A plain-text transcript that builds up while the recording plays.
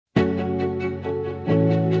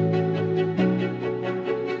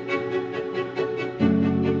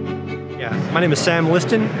My name is Sam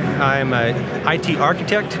Liston. I'm an IT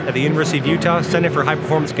architect at the University of Utah Center for High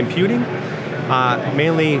Performance Computing,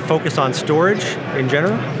 mainly focused on storage in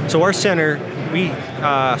general. So our center, we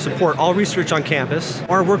support all research on campus.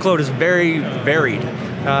 Our workload is very varied.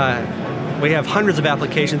 We have hundreds of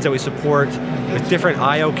applications that we support with different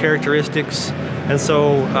I/O characteristics, and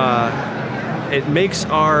so it makes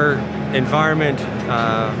our environment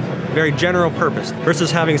very general purpose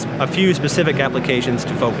versus having a few specific applications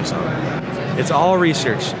to focus on. It's all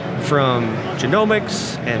research, from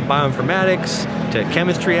genomics and bioinfomatics to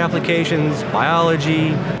chemistry applications, biology.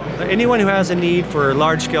 Anyone who has a need for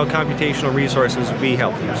large-scale computational resources, we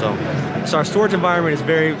help them. So our storage environment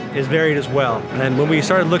is varied as well. And when we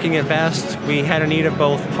started looking at VAST, we had a need of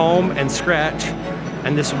both home and scratch.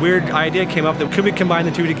 And this weird idea came up that could we combine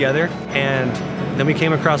the two together? And then we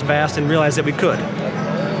came across VAST and realized that we could.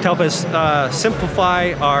 To help us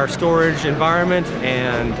simplify our storage environment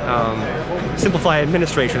and simplify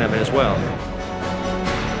administration of it as well.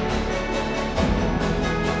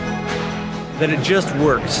 That it just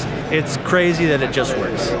works. It's crazy that it just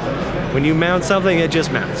works. When you mount something, it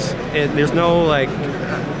just mounts. There's no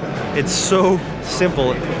it's so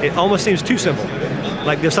simple. It almost seems too simple.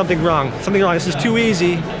 Like there's something wrong. Something wrong, this is too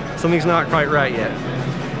easy. Something's not quite right yet.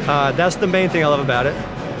 That's the main thing I love about it.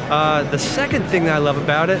 The second thing that I love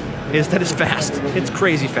about it is that it's fast. It's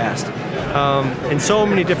crazy fast. In so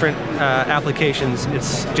many different applications,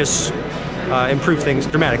 it's just improved things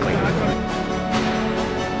dramatically.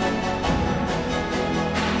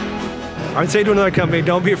 I would say to another company,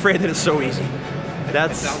 don't be afraid that it's so easy.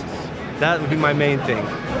 That would be my main thing.